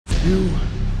You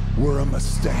were a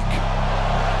mistake.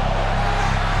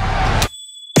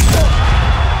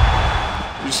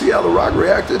 You see how The Rock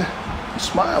reacted? He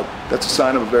smiled. That's a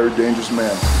sign of a very dangerous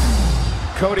man.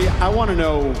 Cody, I want to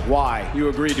know why you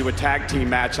agreed to a tag team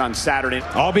match on Saturday.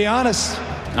 I'll be honest,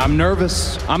 I'm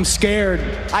nervous, I'm scared.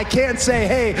 I can't say,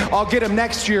 hey, I'll get him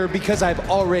next year because I've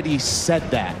already said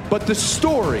that. But the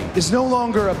story is no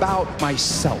longer about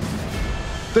myself.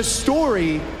 The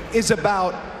story is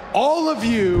about all of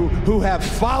you who have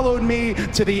followed me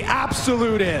to the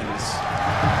absolute ends.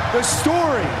 The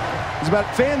story is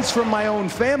about fans from my own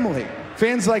family,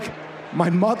 fans like my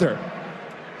mother.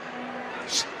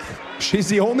 She's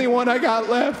the only one I got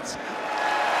left.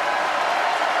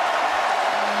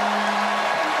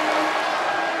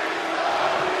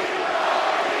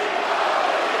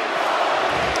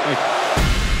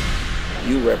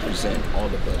 You represent all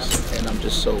of us, and I'm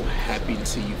just so happy to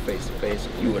see you face to face.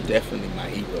 You are definitely my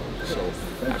hero, so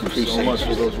I appreciate so much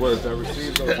for those words. I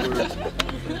received those words.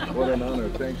 What an honor.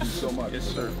 Thank you so much. Yes,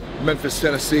 sir. Memphis,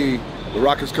 Tennessee. The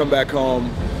Rock has come back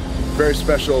home. Very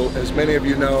special. As many of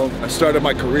you know, I started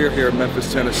my career here in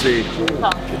Memphis, Tennessee. Good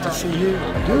to see you.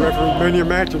 I refereed many of your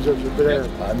matches as you're there.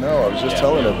 I know. I was just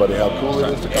telling everybody how cool it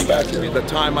is to come back here. The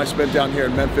time I spent down here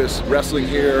in Memphis, wrestling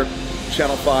here,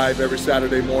 Channel 5 every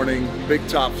Saturday morning, Big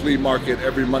Top Flea Market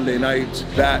every Monday night.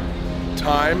 That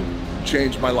time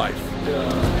changed my life.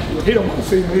 He don't want to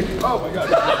see me. Oh my God.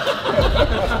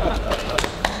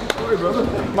 Sorry, brother.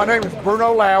 My name is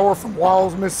Bruno Lauer from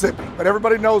Walls, Mississippi, but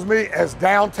everybody knows me as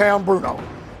Downtown Bruno.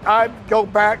 I go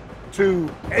back to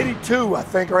 82, I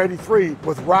think, or 83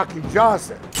 with Rocky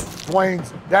Johnson,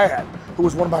 Dwayne's dad, who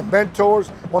was one of my mentors,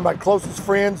 one of my closest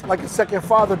friends, like a second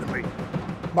father to me.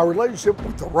 My relationship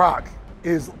with The Rock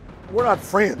is, we're not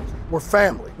friends, we're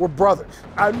family, we're brothers.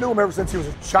 I knew him ever since he was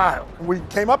a child, and we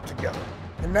came up together.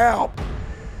 And now,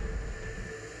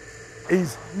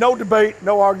 he's no debate,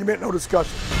 no argument, no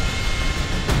discussion.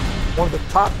 One of the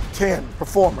top 10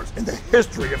 performers in the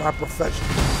history of our profession.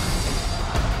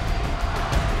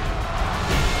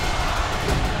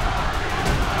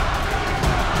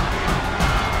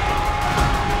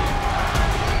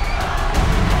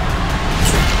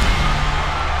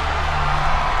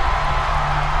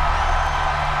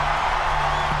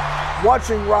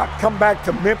 Watching Rock come back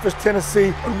to Memphis,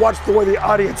 Tennessee, and watch the way the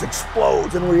audience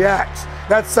explodes and reacts,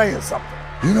 that's saying something.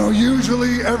 You know,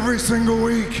 usually every single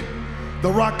week, The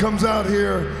Rock comes out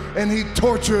here and he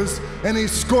tortures and he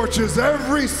scorches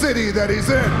every city that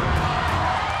he's in.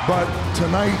 But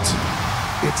tonight,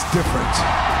 it's different.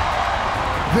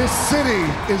 This city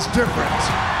is different.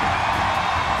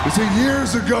 You see,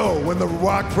 years ago, when The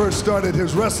Rock first started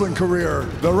his wrestling career,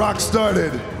 The Rock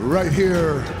started right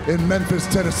here in Memphis,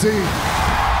 Tennessee.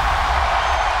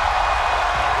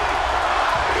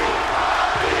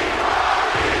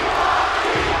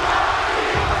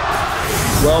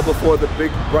 Well before the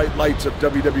big bright lights of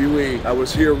WWE, I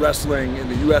was here wrestling in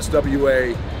the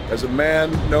USWA as a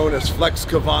man known as Flex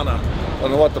Kavana. I don't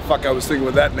know what the fuck I was thinking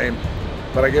with that name,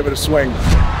 but I gave it a swing.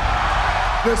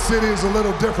 This city is a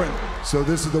little different, so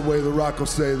this is the way The Rock will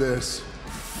say this.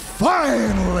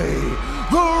 Finally,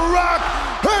 The Rock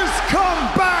has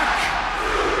come back!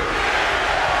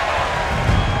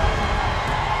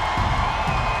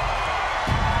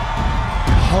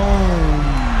 Home.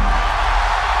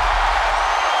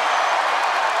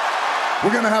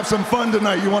 We're gonna have some fun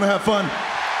tonight. You wanna have fun?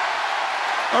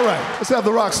 All right, let's have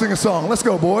The Rock sing a song. Let's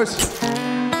go, boys.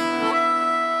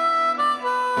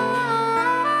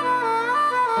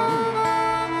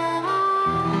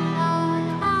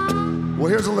 Well,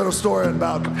 here's a little story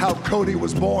about how Cody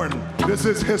was born. This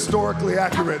is historically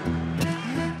accurate.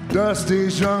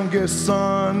 Dusty's youngest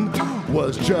son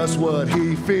was just what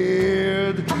he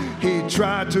feared. He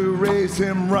tried to raise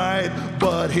him right,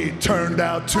 but he turned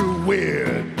out too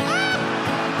weird.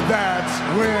 That's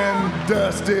when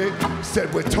Dusty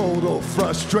said with total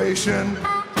frustration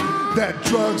that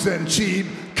drugs and cheap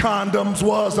condoms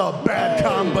was a bad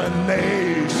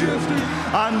combination.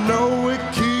 I know it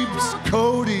keeps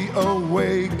Cody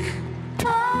awake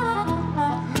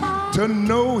to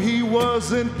know he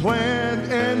wasn't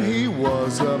planned and he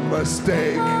was a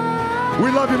mistake.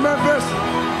 We love you, Memphis.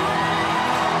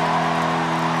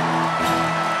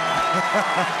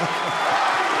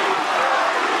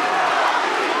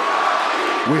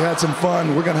 We had some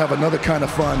fun. We're gonna have another kind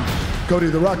of fun. Cody,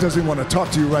 The Rock doesn't want to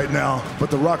talk to you right now, but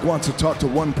The Rock wants to talk to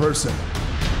one person,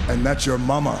 and that's your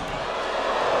mama.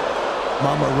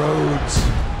 Mama Rhodes.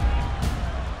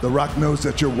 The Rock knows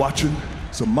that you're watching,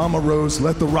 so Mama Rose,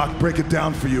 let The Rock break it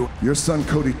down for you. Your son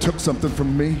Cody took something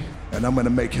from me, and I'm gonna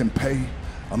make him pay.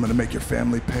 I'm gonna make your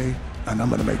family pay, and I'm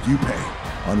gonna make you pay.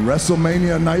 On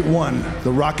WrestleMania Night 1,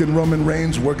 The Rock and Roman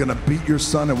Reigns, we're gonna beat your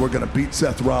son and we're gonna beat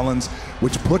Seth Rollins,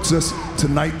 which puts us to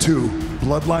Night 2.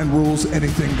 Bloodline rules,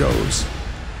 anything goes.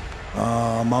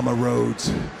 Mama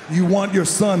Rhodes, you want your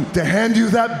son to hand you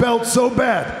that belt so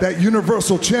bad, that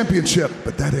Universal Championship,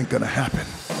 but that ain't gonna happen.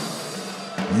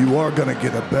 You are gonna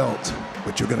get a belt,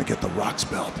 but you're gonna get The Rock's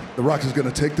belt. The Rock is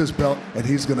gonna take this belt and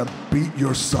he's gonna beat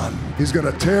your son. He's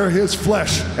gonna tear his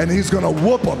flesh and he's gonna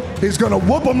whoop him. He's gonna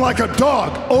whoop him like a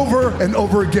dog over and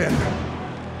over again.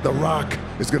 The Rock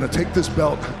is gonna take this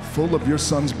belt full of your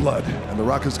son's blood, and The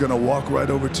Rock is gonna walk right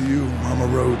over to you, Mama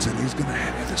Rhodes, and he's gonna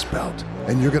hand you this belt.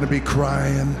 And you're gonna be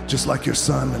crying just like your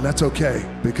son, and that's okay,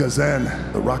 because then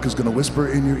The Rock is gonna whisper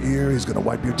in your ear, he's gonna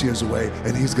wipe your tears away,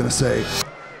 and he's gonna say,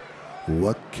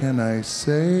 "What can I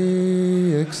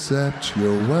say except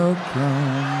you're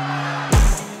welcome?"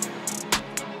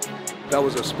 That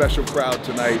was a special crowd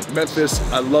tonight. Memphis,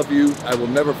 I love you. I will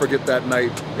never forget that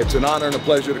night. It's an honor and a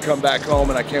pleasure to come back home,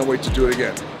 and I can't wait to do it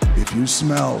again. If you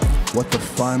smell what the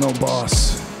final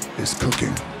boss is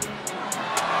cooking,